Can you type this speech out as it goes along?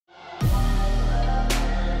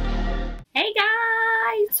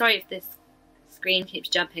Sorry if this screen keeps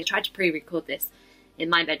jumping. I tried to pre-record this in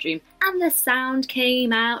my bedroom and the sound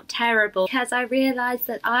came out terrible because I realised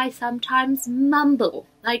that I sometimes mumble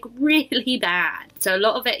like really bad. So a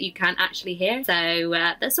lot of it you can't actually hear, so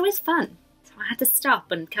that's always fun. So I had to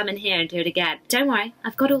stop and come in here and do it again. Don't worry,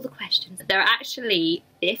 I've got all the questions. There are actually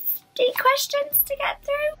 50 questions to get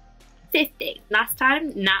through. 50. Last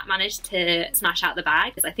time Nat managed to smash out the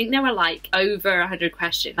bag because I think there were like over 100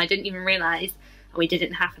 questions. I didn't even realise we did it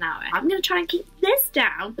in half an hour. I'm going to try and keep this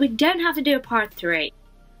down. We don't have to do a part 3.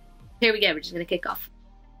 Here we go, we're just going to kick off.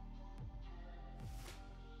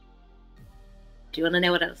 Do you want to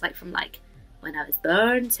know what it was like from like when I was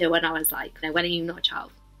born to when I was like, when are you not a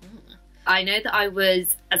child? I know that I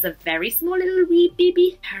was, as a very small little wee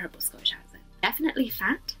baby, terrible Scottish accent. Definitely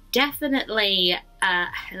fat. Definitely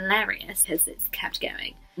hilarious because it's kept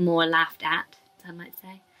going. More laughed at, I might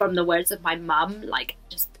say. From the words of my mum, like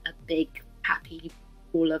just a big happy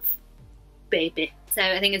ball of baby. So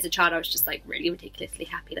I think as a child I was just like really ridiculously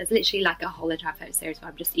happy. There's literally like a whole entire photo series where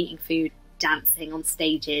I'm just eating food, dancing on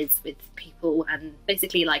stages with people and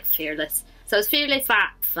basically like fearless. So I was fearless,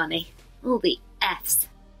 fat, funny. All the F's.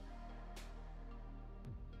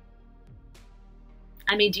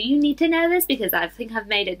 I mean, do you need to know this? Because I think I've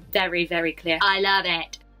made it very, very clear. I love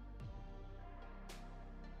it.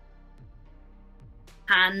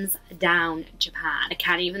 Hands down, Japan. I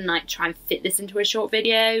can't even like try and fit this into a short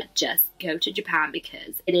video. Just go to Japan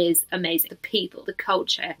because it is amazing. The people, the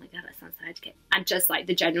culture. Oh my god, that sounds so educated. And just like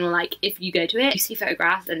the general, like if you go to it, you see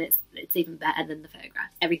photographs and it's even better than the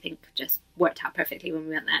photographs. Everything just worked out perfectly when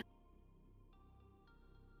we went there.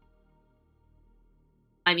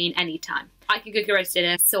 I mean, anytime. I could cook a roast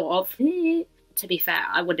dinner, sort of. To be fair,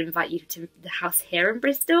 I would invite you to the house here in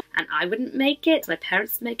Bristol and I wouldn't make it. My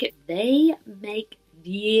parents make it. They make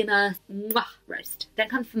the roast. Don't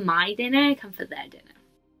come for my dinner, come for their dinner.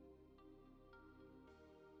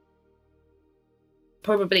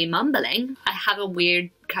 Probably mumbling. I have a weird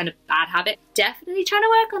kind of bad habit. Definitely trying to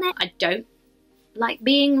work on it. I don't like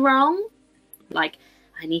being wrong. Like,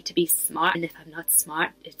 I need to be smart, and if I'm not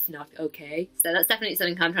smart, it's not okay. So that's definitely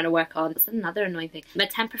something I'm trying to work on. That's another annoying thing. My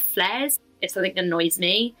temper flares. If something annoys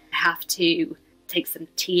me, I have to take some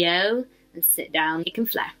TO and sit down. It can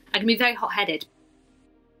flare. I can be very hot-headed.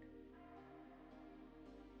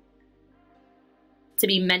 To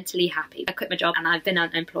be mentally happy. I quit my job and I've been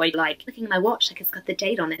unemployed, like looking at my watch like it's got the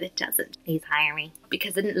date on it. It doesn't. Please hire me.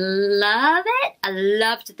 Because I didn't love it. I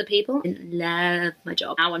loved the people. I didn't love my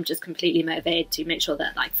job. Now I'm just completely motivated to make sure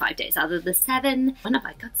that like 5 days out of the 7, when have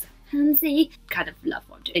I got so handsy? Kind of love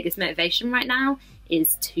what I'm doing. Biggest motivation right now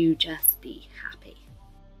is to just be happy.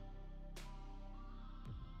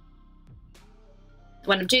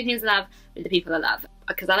 When I'm doing things I love with the people I love.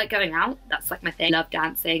 Because I like going out, that's like my thing. Love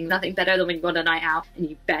dancing. Nothing better than when you go on a night out and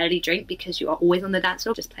you barely drink because you are always on the dance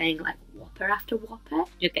floor just playing like Whopper after Whopper.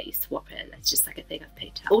 You'll get used to Whopper. That's just like a thing I've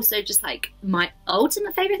picked up. Also just like my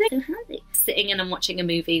ultimate favourite thing, so handy. Sitting in and watching a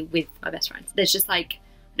movie with my best friends. There's just like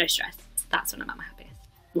no stress. That's when I'm at my happiest.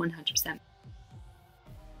 100%.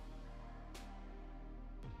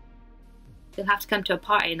 You'll have to come to a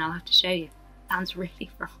party and I'll have to show you. Sounds really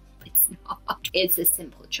wrong. It's not. It's a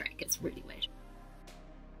simple trick. It's really weird.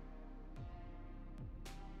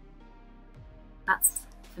 That's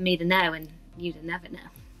for me to know and you to never know.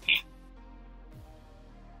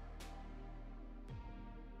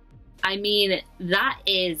 I mean, that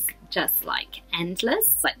is just like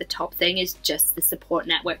endless. Like the top thing is just the support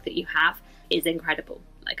network that you have is incredible.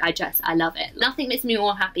 Like I love it. Nothing makes me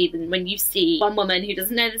more happy than when you see one woman who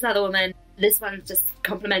doesn't know this other woman. This one just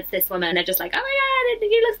compliments this woman and they're just like, oh my god,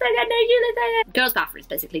 you look so good, no, you look so good. Girls' bathrooms,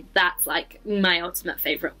 basically. That's like my ultimate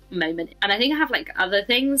favourite moment. And I think I have like other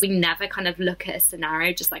things. We never kind of look at a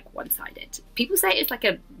scenario just like one-sided. People say it's like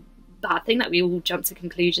a bad thing that we all jump to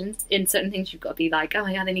conclusions. In certain things you've got to be like, oh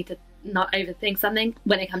my god, I need to not overthink something.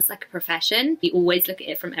 When it comes to like a profession, we always look at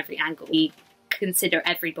it from every angle. We consider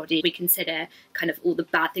everybody. We consider kind of all the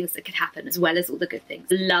bad things that could happen as well as all the good things.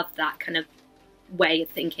 Love that kind of way of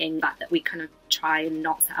thinking, that we kind of try and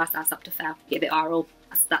not set ourselves up to fail. Give it our all.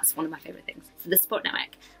 That's one of my favourite things. So the support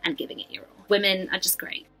network and giving it your all. Women are just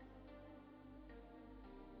great.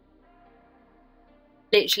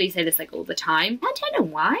 Literally say this like all the time. I don't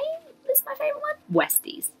know why. This is my favourite one.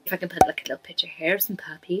 Westies. If I can put like a little picture here of some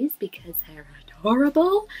puppies because they're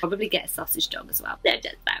adorable. Probably get a sausage dog as well. They're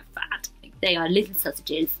just that fat. Like, they are little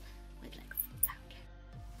sausages with legs.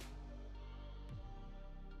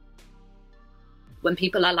 When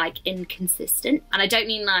people are like inconsistent, and I don't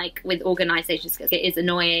mean like with organisations, because it is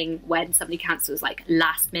annoying when somebody cancels like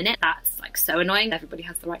last minute. That's like so annoying. Everybody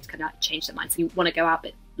has the right to kind of like change their mind. So you want to go out,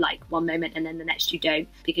 but like one moment and then the next you don't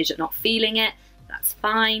because you're not feeling it. That's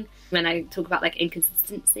fine. When I talk about like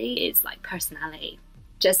inconsistency, it's like personality.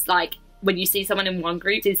 Just like when you see someone in one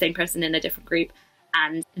group, see the same person in a different group,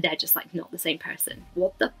 and they're just like not the same person.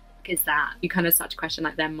 What the fuck is that? You kind of start to question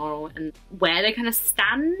like their moral and where they kind of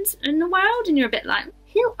stand in the world, and you're a bit like,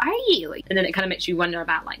 who are you? And then it kind of makes you wonder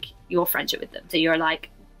about like your friendship with them. So you're like,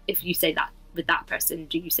 if you say that with that person,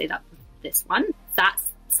 do you say that with this one?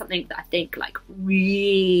 That's something that I think like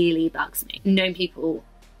really bugs me. Knowing people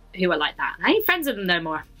who are like that. I ain't friends with them no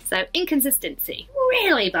more. So inconsistency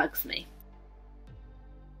really bugs me.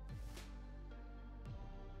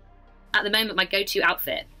 At the moment, my go-to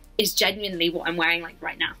outfit is genuinely what I'm wearing like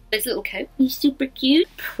right now. This little coat is super cute.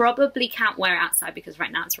 Probably can't wear it outside because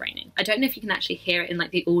right now it's raining. I don't know if you can actually hear it in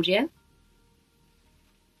like the audio,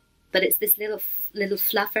 but it's this little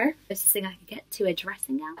fluffer. Closest thing I could get to a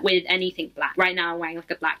dressing gown with anything black. Right now I'm wearing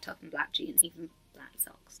like a black top and black jeans, even black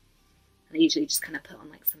socks. And I usually just kind of put on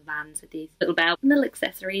like some Vans with these little belt, little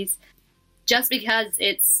accessories, just because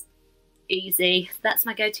it's easy. That's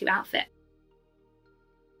my go-to outfit.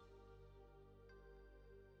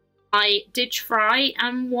 I did try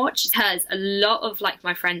and watch, because a lot of like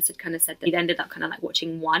my friends had kind of said that they'd ended up kind of like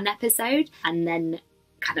watching one episode and then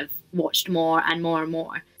kind of watched more and more and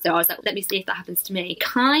more. So I was like, let me see if that happens to me.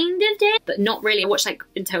 Kind of did, but not really. I watched like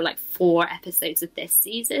until like 4 episodes of this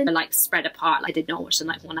season, like spread apart. I did not watch them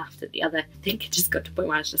like one after the other. I think it just got to a point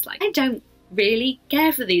where I was just like, I don't really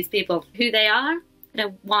care for these people. Who they are, I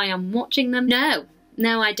know why I'm watching them. No,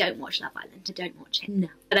 I don't watch Love Island. I don't watch it, no.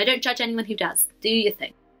 But I don't judge anyone who does. Do your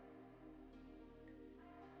thing.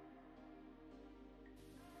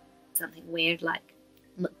 Something weird like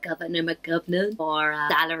McGovern or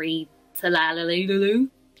salary talaloo.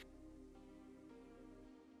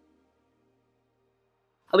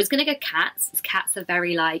 I was gonna go cats. Cats are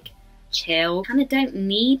very like chill, kind of don't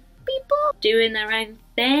need people doing their own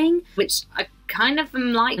thing, which I kind of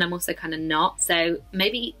am like, and I'm also kind of not. So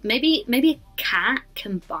maybe a cat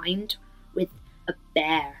combined with a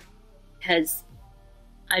bear, because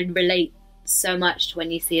I relate so much to when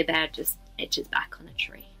you see a bear just itches back on a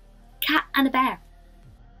tree. Cat and a bear.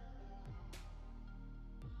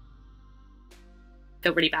 I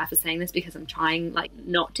feel really bad for saying this because I'm trying like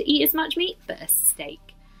not to eat as much meat, but a steak.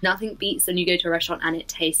 Nothing beats when you go to a restaurant and it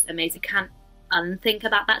tastes amazing. You can't unthink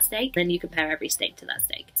about that steak. Then you compare every steak to that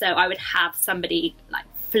steak. So I would have somebody like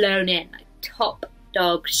flown in, like top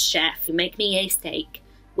dog chef, who make me a steak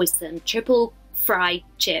with some triple fried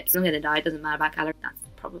chips. I'm gonna die, it doesn't matter about calories. That's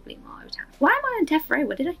probably what I would have. Why am I on death row?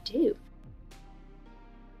 What did I do?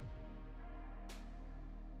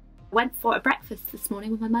 I went for a breakfast this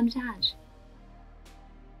morning with my mum and dad.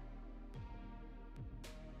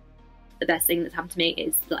 The best thing that's happened to me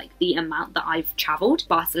is like the amount that I've travelled.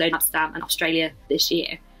 Barcelona, Amsterdam and Australia this year.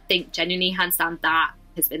 I think genuinely, hands down, that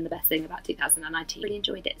has been the best thing about 2019. Really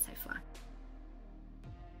enjoyed it so far.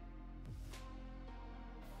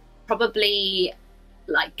 Probably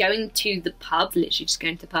like going to the pub, literally just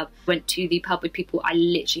going to the pub. Went to the pub with people I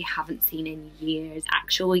literally haven't seen in years,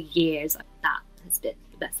 actual years. That has been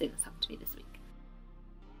the best thing that's happened to me this week.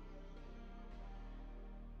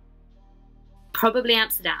 Probably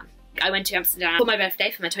Amsterdam. I went to Amsterdam for my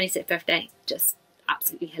birthday, for my 26th birthday. Just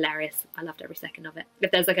absolutely hilarious. I loved every second of it.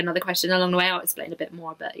 If there's like another question along the way, I'll explain a bit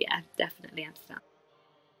more, but yeah, definitely Amsterdam.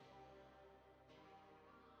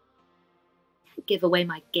 Give away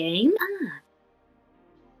my game.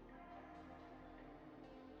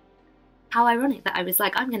 How ironic that I was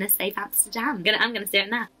like, I'm going to save Amsterdam. I'm going to say it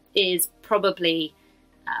now. Is probably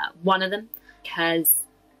one of them, because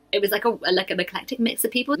it was like an eclectic mix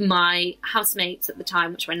of people. My housemates at the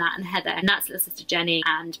time, which were Nat and Heather, and Nat's little sister Jenny,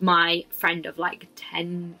 and my friend of like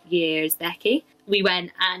 10 years, Becky. We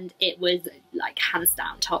went and it was like hands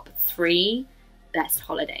down top 3 best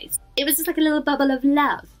holidays. It was just like a little bubble of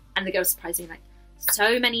love. And the girls surprised me like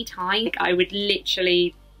so many times. Like, I would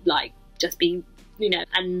literally like just be, you know,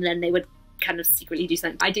 and then they would kind of secretly do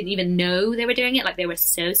something. I didn't even know they were doing it. Like, they were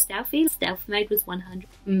so stealthy. Stealth mode was 100.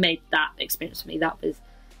 Made that experience for me. That was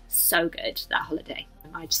so good, that holiday.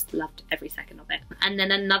 I just loved every second of it. And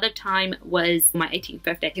then another time was my 18th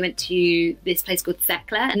birthday. We went to this place called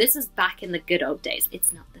Thekla, and this was back in the good old days.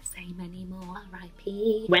 It's not the same anymore,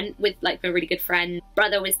 R.I.P. Went with like my really good friend.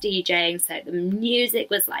 Brother was DJing, so the music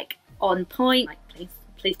was like on point. Like,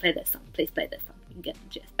 please play this song, please play this song. You can get the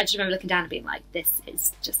gist. I just remember looking down and being like, this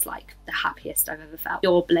is just like the happiest I've ever felt.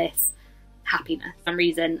 Pure bliss, happiness. For some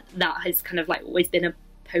reason, that has kind of like always been a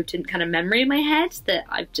potent kind of memory in my head that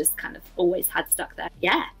I've just kind of always had stuck there.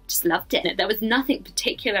 Yeah, just loved it. There was nothing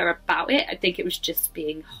particular about it. I think it was just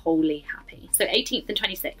being wholly happy. So 18th and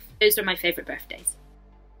 26th, those were my favourite birthdays.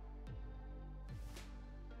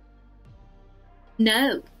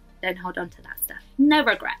 No, don't hold on to that stuff. No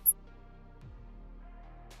regrets.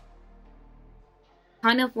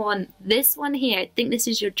 Kind of want this one here. I think this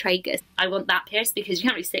is your tragus. I want that pierced because you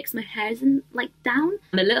can't really stick my hairs in like down.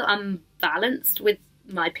 I'm a little unbalanced with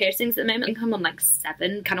my piercings at the moment. I think I'm on like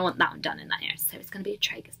 7. Kind of want that one done in that ear. So it's going to be a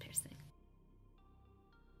tragus piercing.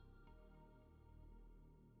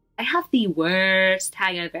 I have the worst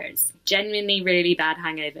hangovers. Genuinely really bad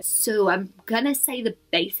hangovers. So I'm going to say the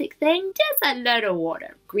basic thing. Just a lot of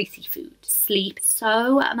water. Greasy food. Sleep.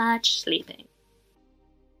 So much sleeping.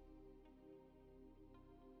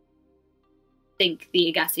 I think the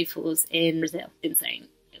Agassiz Falls in Brazil. Insane.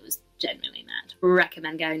 It was genuinely mad.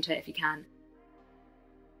 Recommend going to it if you can.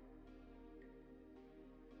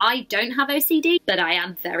 I don't have OCD, but I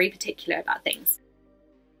am very particular about things.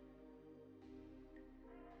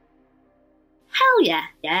 Hell yeah.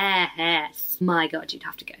 Yes. My God, you'd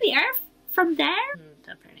have to go. The earth from there?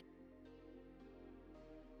 Don't really.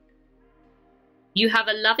 You have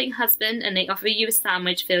a loving husband and they offer you a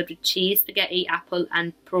sandwich filled with cheese, spaghetti, apple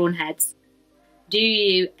and prawn heads. Do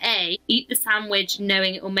you A, eat the sandwich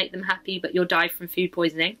knowing it will make them happy but you'll die from food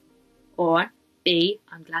poisoning? Or B,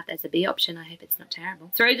 I'm glad there's a B option, I hope it's not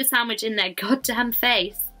terrible. Throw the sandwich in their goddamn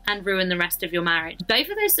face and ruin the rest of your marriage. Both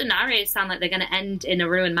of those scenarios sound like they're going to end in a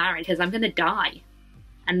ruined marriage because I'm going to die.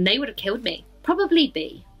 And they would have killed me. Probably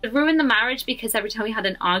B. Ruin the marriage because every time we had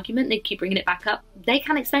an argument they keep bringing it back up. They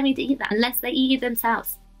can't expect me to eat that unless they eat it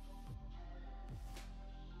themselves.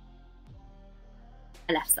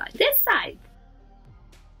 The left side. This side.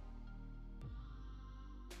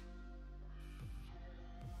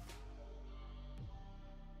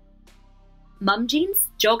 Mum jeans,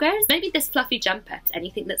 joggers, maybe this fluffy jumper,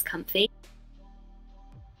 anything that's comfy.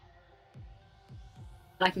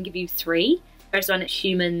 I can give you 3. First one is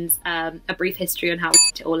Humans, A Brief History on How We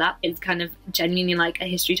Picked It All Up. It's kind of genuinely like a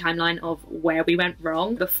history timeline of where we went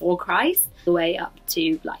wrong before Christ, the way up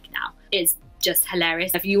to like now. It's just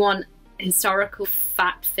hilarious. If you want historical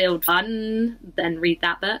fact-filled fun, then read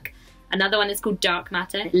that book. Another one is called Dark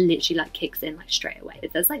Matter. It literally like kicks in like straight away.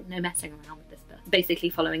 There's like no messing around with this book. Basically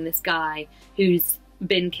following this guy who's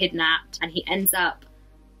been kidnapped and he ends up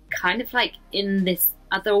kind of like in this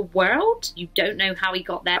other world. You don't know how he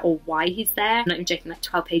got there or why he's there. I'm not even joking, like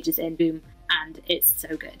 12 pages in, boom, and it's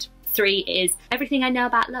so good. 3 is Everything I Know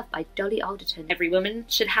About Love by Dolly Alderton. Every woman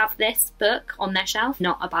should have this book on their shelf,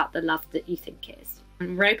 not about the love that you think it is.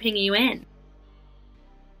 I'm roping you in.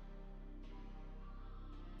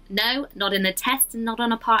 No, not in a test and not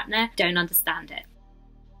on a partner. Don't understand it.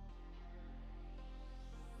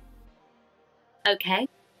 Okay,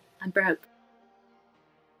 I'm broke.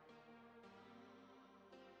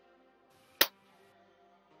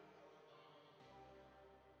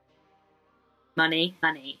 Money,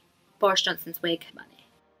 money. Boris Johnson's wig, money.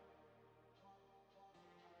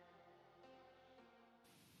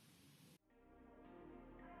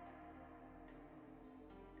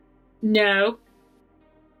 No.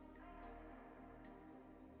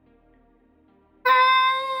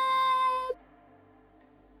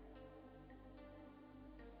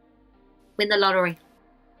 Win the lottery.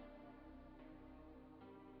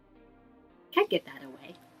 Can't give that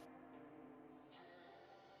away.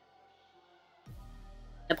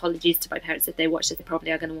 Apologies to my parents if they watch this. They probably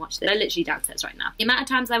are going to watch this. They're literally downstairs right now. The amount of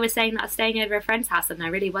times I was saying that I was staying over a friend's house and I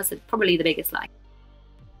really wasn't, probably the biggest lie.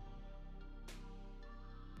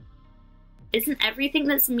 Isn't everything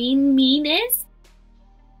that's mean is?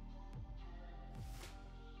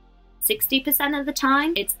 60% of the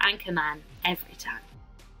time, it's Anchorman. Every time.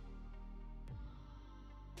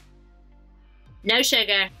 No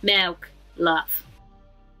sugar, milk, love.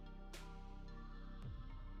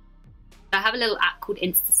 I have a little app called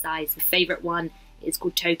Instasize. My favourite one is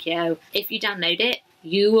called Tokyo. If you download it,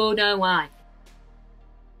 you will know why.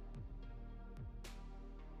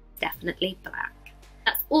 Definitely black.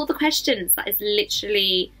 That's all the questions. That is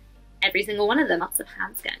literally every single one of them. Lots of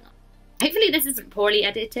hands going on. Hopefully this isn't poorly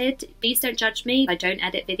edited. Please don't judge me. I don't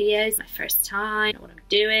edit videos. My first time. I know what I'm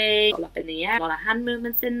doing. All up in the air. A lot of hand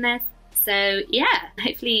movements in this. So yeah,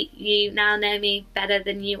 hopefully you now know me better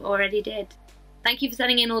than you already did. Thank you for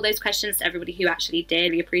sending in all those questions to everybody who actually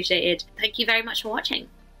did. We appreciate it. Thank you very much for watching.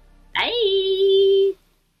 Bye!